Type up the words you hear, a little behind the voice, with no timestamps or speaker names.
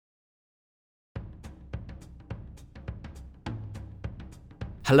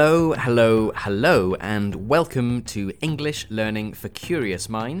Hello, hello, hello, and welcome to English Learning for Curious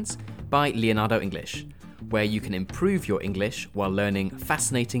Minds by Leonardo English, where you can improve your English while learning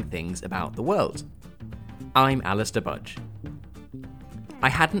fascinating things about the world. I'm Alistair Budge. I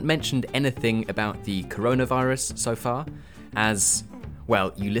hadn't mentioned anything about the coronavirus so far, as,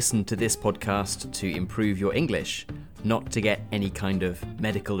 well, you listen to this podcast to improve your English, not to get any kind of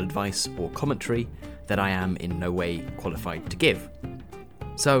medical advice or commentary that I am in no way qualified to give.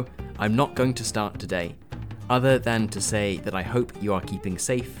 So, I'm not going to start today, other than to say that I hope you are keeping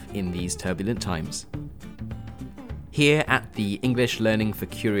safe in these turbulent times. Here at the English Learning for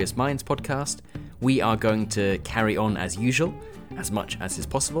Curious Minds podcast, we are going to carry on as usual, as much as is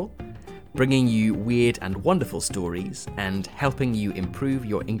possible, bringing you weird and wonderful stories and helping you improve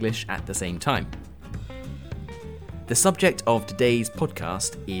your English at the same time. The subject of today's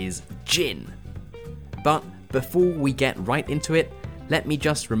podcast is gin. But before we get right into it, let me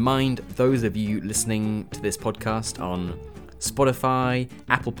just remind those of you listening to this podcast on Spotify,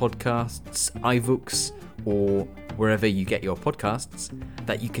 Apple Podcasts, iVoox, or wherever you get your podcasts,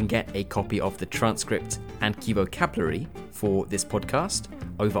 that you can get a copy of the transcript and key vocabulary for this podcast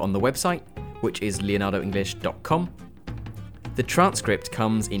over on the website, which is leonardoenglish.com. The transcript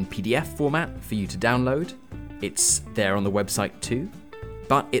comes in PDF format for you to download. It's there on the website too,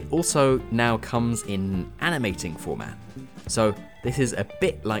 but it also now comes in animating format. So this is a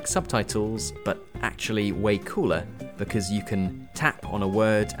bit like subtitles, but actually way cooler because you can tap on a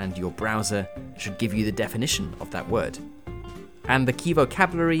word and your browser should give you the definition of that word. And the key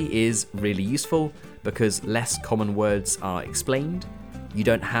vocabulary is really useful because less common words are explained. You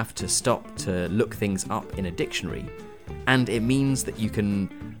don't have to stop to look things up in a dictionary, and it means that you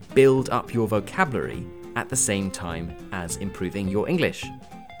can build up your vocabulary at the same time as improving your English.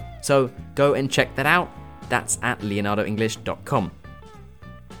 So go and check that out. That's at leonardoenglish.com.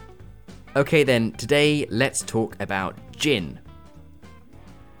 Okay then, today let's talk about gin.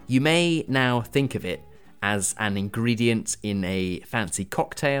 You may now think of it as an ingredient in a fancy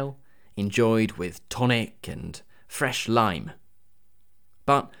cocktail, enjoyed with tonic and fresh lime.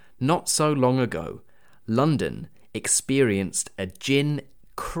 But not so long ago, London experienced a gin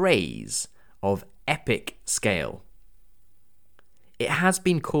craze of epic scale. It has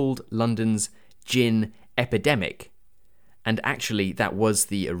been called London's gin epidemic, and actually that was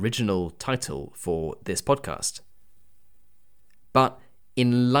the original title for this podcast. But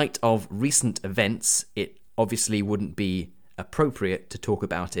in light of recent events, it obviously wouldn't be appropriate to talk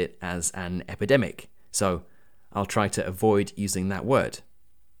about it as an epidemic, so I'll try to avoid using that word.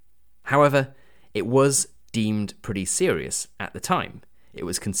 However, it was deemed pretty serious at the time. It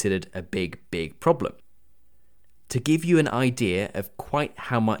was considered a big problem. To give you an idea of quite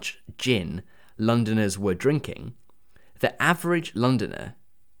how much gin Londoners were drinking, the average Londoner,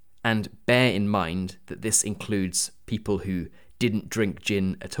 and bear in mind that this includes people who didn't drink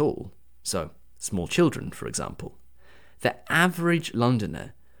gin at all, so small children, for example, the average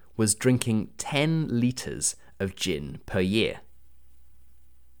Londoner was drinking 10 litres of gin per year.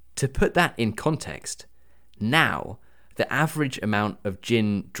 To put that in context, now the average amount of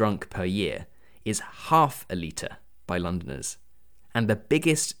gin drunk per year is half a litre by Londoners, and the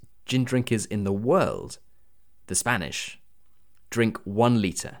biggest gin drinkers in the world, the Spanish, drink 1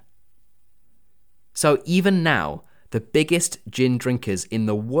 litre. So even now, the biggest gin drinkers in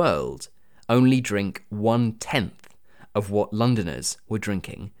the world only drink 1/10 of what Londoners were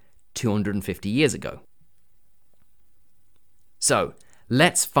drinking 250 years ago. So,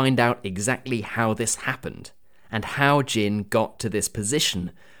 let's find out exactly how this happened and how gin got to this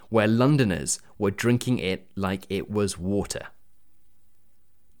position where Londoners were drinking it like it was water.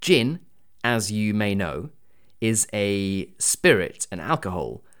 Gin, as you may know, is a spirit, an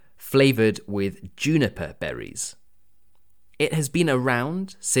alcohol, flavoured with juniper berries. It has been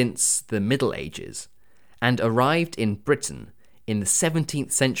around since the Middle Ages and arrived in Britain in the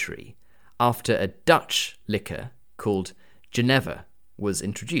 17th century after a Dutch liquor called Geneva was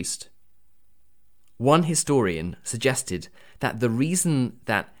introduced. One historian suggested that the reason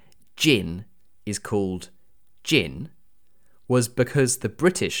that gin is called gin was because the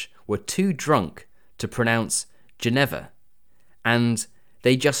British were too drunk to pronounce Geneva, and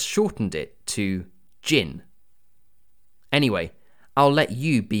they just shortened it to gin. Anyway, I'll let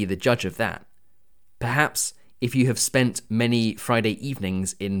you be the judge of that. Perhaps if you have spent many Friday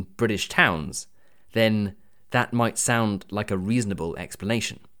evenings in British towns, then that might sound like a reasonable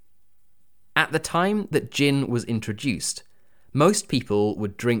explanation. At the time that gin was introduced, most people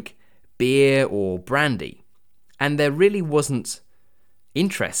would drink beer or brandy, and there really wasn't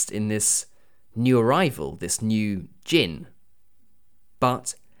interest in this new arrival, this new gin.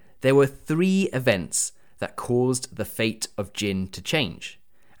 But there were three events that caused the fate of gin to change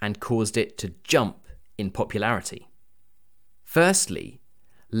and caused it to jump in popularity. Firstly,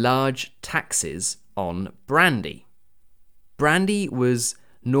 large taxes on brandy. Brandy was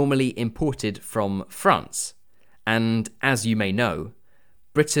normally imported from France, and as you may know,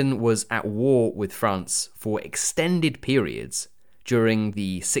 Britain was at war with France for extended periods during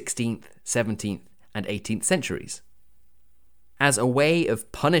the 16th, 17th, and 18th centuries. As a way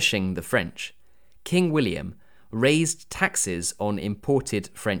of punishing the French, King William raised taxes on imported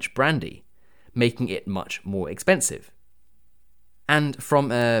French brandy, making it much more expensive. And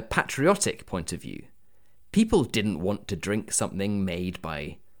from a patriotic point of view, people didn't want to drink something made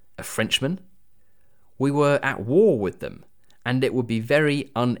by a Frenchman. We were at war with them, and it would be very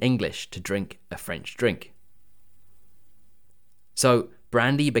un-English to drink a French drink. So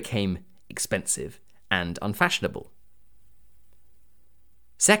brandy became expensive and unfashionable.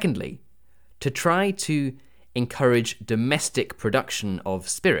 Secondly, to try to encourage domestic production of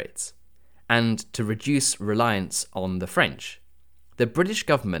spirits and to reduce reliance on the French, the British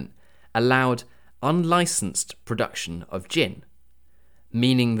government allowed unlicensed production of gin,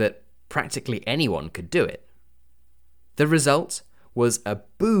 meaning that practically anyone could do it. The result was a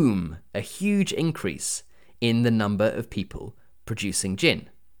boom, a huge increase in the number of people producing gin.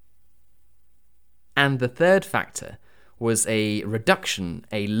 And the third factor was a reduction,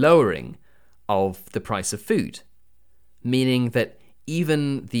 a lowering of the price of food, meaning that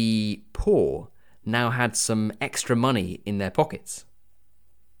even the poor now had some extra money in their pockets.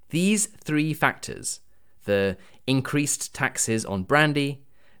 These three factors, the increased taxes on brandy,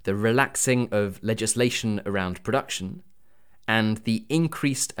 the relaxing of legislation around production, and the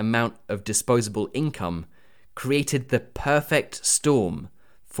increased amount of disposable income, created the perfect storm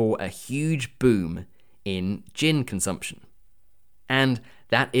for a huge boom in gin consumption. And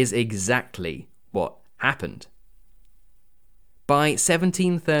that is exactly what happened. By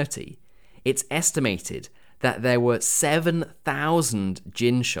 1730, it's estimated that there were 7,000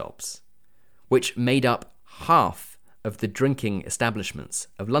 gin shops, which made up half of the drinking establishments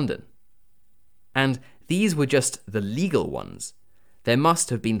of London. And these were just the legal ones. There must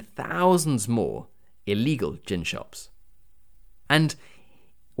have been thousands more illegal gin shops. And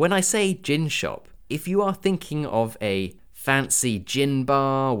when I say gin shop, if you are thinking of a fancy gin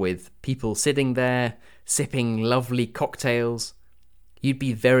bar with people sitting there sipping lovely cocktails, you'd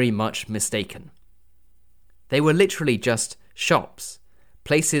be very much mistaken. They were literally just shops,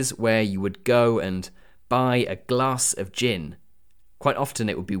 places where you would go and buy a glass of gin. Quite often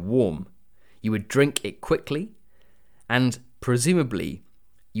it would be warm. You would drink it quickly, and presumably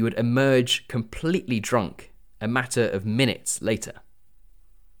you would emerge completely drunk a matter of minutes later.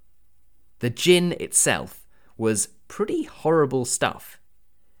 The gin itself was pretty horrible stuff.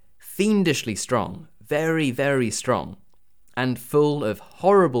 Fiendishly strong, very, very strong, and full of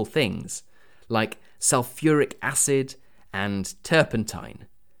horrible things like sulfuric acid and turpentine,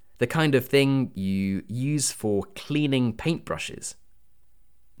 the kind of thing you use for cleaning paintbrushes.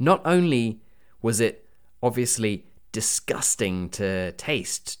 Not only was it obviously disgusting to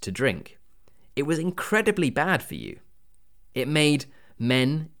taste, to drink, it was incredibly bad for you. It made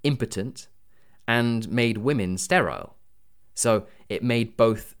men impotent and made women sterile. So it made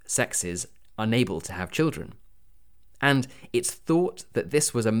both sexes unable to have children. And it's thought that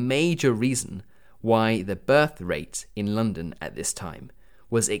this was a major reason why the birth rate in London at this time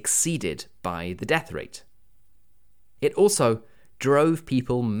was exceeded by the death rate. It also drove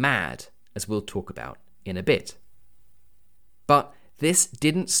people mad, as we'll talk about in a bit. But this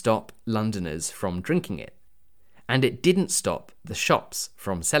didn't stop Londoners from drinking it, and it didn't stop the shops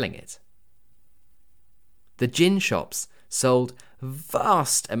from selling it. The gin shops sold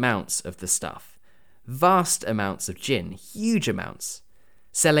vast amounts of the stuff, vast amounts of gin, huge amounts,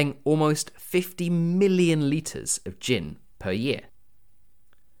 selling almost 50 million litres of gin per year.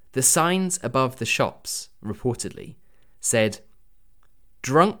 The signs above the shops, reportedly, said,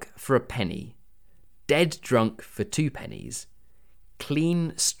 "Drunk for a penny, dead drunk for 2 pennies,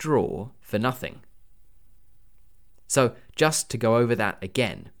 clean straw for nothing." So just to go over that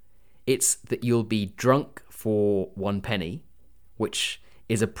again, it's that you'll be drunk for 1 penny, which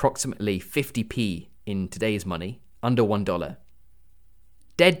is approximately 50p in today's money, under $1.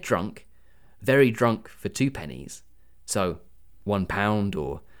 Dead drunk, very drunk for 2 pennies, so £1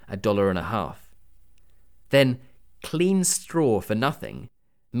 or $1.50. Then clean straw for nothing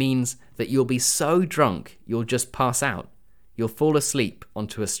means that you'll be so drunk you'll just pass out. You'll fall asleep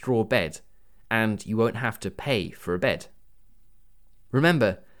onto a straw bed, and you won't have to pay for a bed.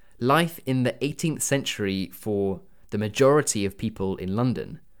 Remember, life in the 18th century for the majority of people in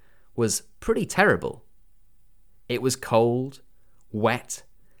London, was pretty terrible. It was cold, wet,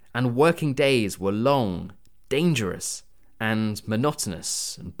 and working days were long, dangerous, and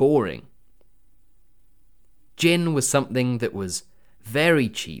monotonous and boring. Gin was something that was very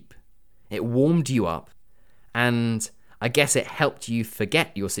cheap. It warmed you up, and I guess it helped you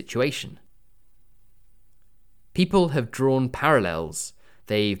forget your situation. People have drawn parallels,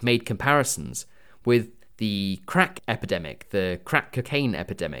 they've made comparisons with the crack epidemic, the crack cocaine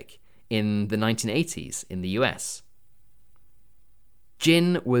epidemic in the 1980s in the US.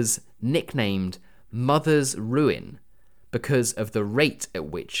 Gin was nicknamed Mother's Ruin because of the rate at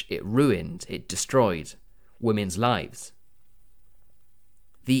which it destroyed women's lives.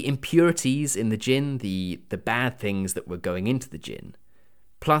 The impurities in the gin, the bad things that were going into the gin,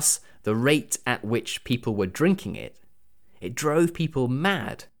 plus the rate at which people were drinking it drove people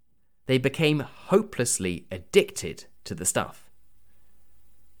mad. They became hopelessly addicted to the stuff.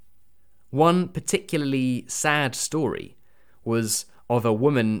 One particularly sad story was of a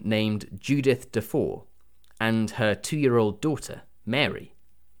woman named Judith Defoe and her 2-year-old daughter, Mary.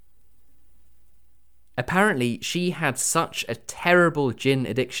 Apparently, she had such a terrible gin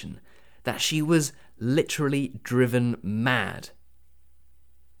addiction that she was literally driven mad.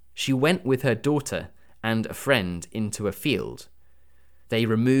 She went with her daughter and a friend into a field. They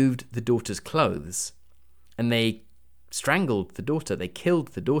removed the daughter's clothes and they strangled the daughter, they killed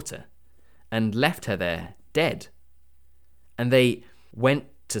the daughter and left her there dead. And they went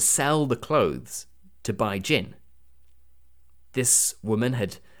to sell the clothes to buy gin. This woman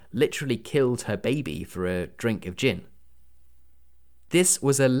had literally killed her baby for a drink of gin. This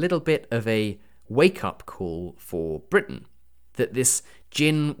was a little bit of a wake-up call for Britain, that this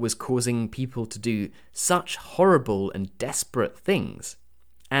gin was causing people to do such horrible and desperate things,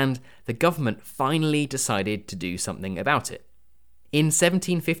 and the government finally decided to do something about it. In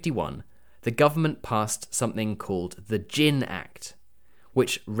 1751, the government passed something called the Gin Act,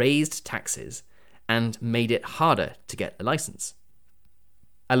 which raised taxes and made it harder to get a license.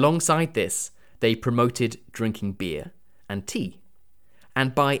 Alongside this, they promoted drinking beer and tea,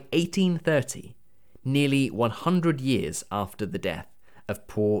 and by 1830, nearly 100 years after the death of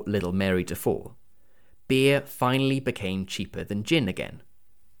poor little Mary Defoe, beer finally became cheaper than gin again.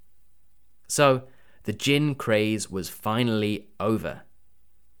 So, the gin craze was finally over.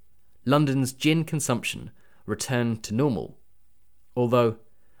 London's gin consumption returned to normal, although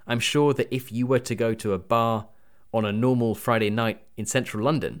I'm sure that if you were to go to a bar on a normal Friday night in central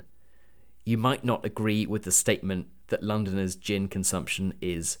London, you might not agree with the statement that Londoners' gin consumption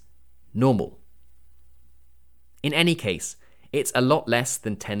is normal. In any case, it's a lot less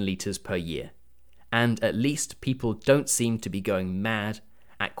than 10 litres per year, and at least people don't seem to be going mad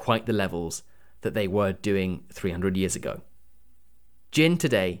at quite the levels that they were doing 300 years ago. Gin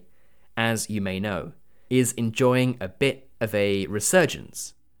today, as you may know, is enjoying a bit of a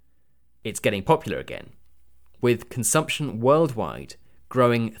resurgence. It's getting popular again, with consumption worldwide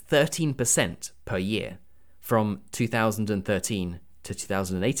growing 13% per year from 2013 to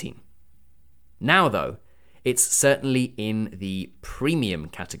 2018. Now, though, it's certainly in the premium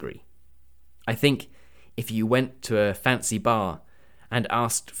category. I think if you went to a fancy bar and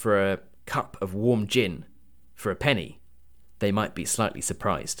asked for a cup of warm gin for a penny, they might be slightly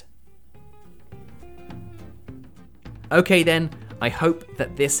surprised. Okay then, I hope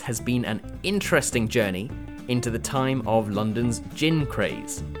that this has been an interesting journey into the time of London's gin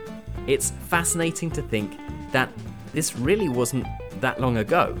craze. It's fascinating to think that this really wasn't that long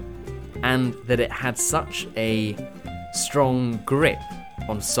ago, and that it had such a strong grip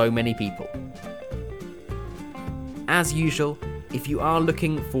on so many people. As usual, if you are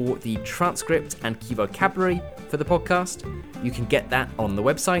looking for the transcript and key vocabulary for the podcast, you can get that on the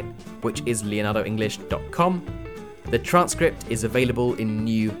website, which is leonardoenglish.com. The transcript is available in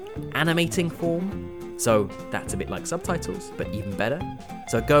new animating form, so that's a bit like subtitles, but even better.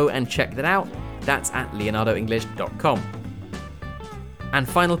 So go and check that out. That's at leonardoenglish.com. And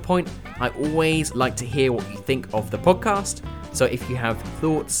final point, I always like to hear what you think of the podcast. So if you have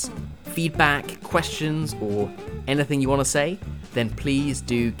thoughts, feedback, questions, or anything you want to say, then please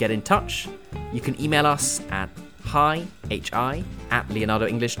do get in touch. You can email us at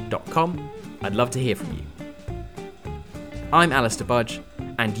hi@leonardoenglish.com. I'd love to hear from you. I'm Alistair Budge,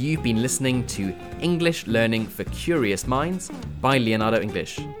 and you've been listening to English Learning for Curious Minds by Leonardo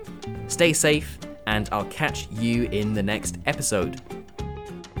English. Stay safe, and I'll catch you in the next episode.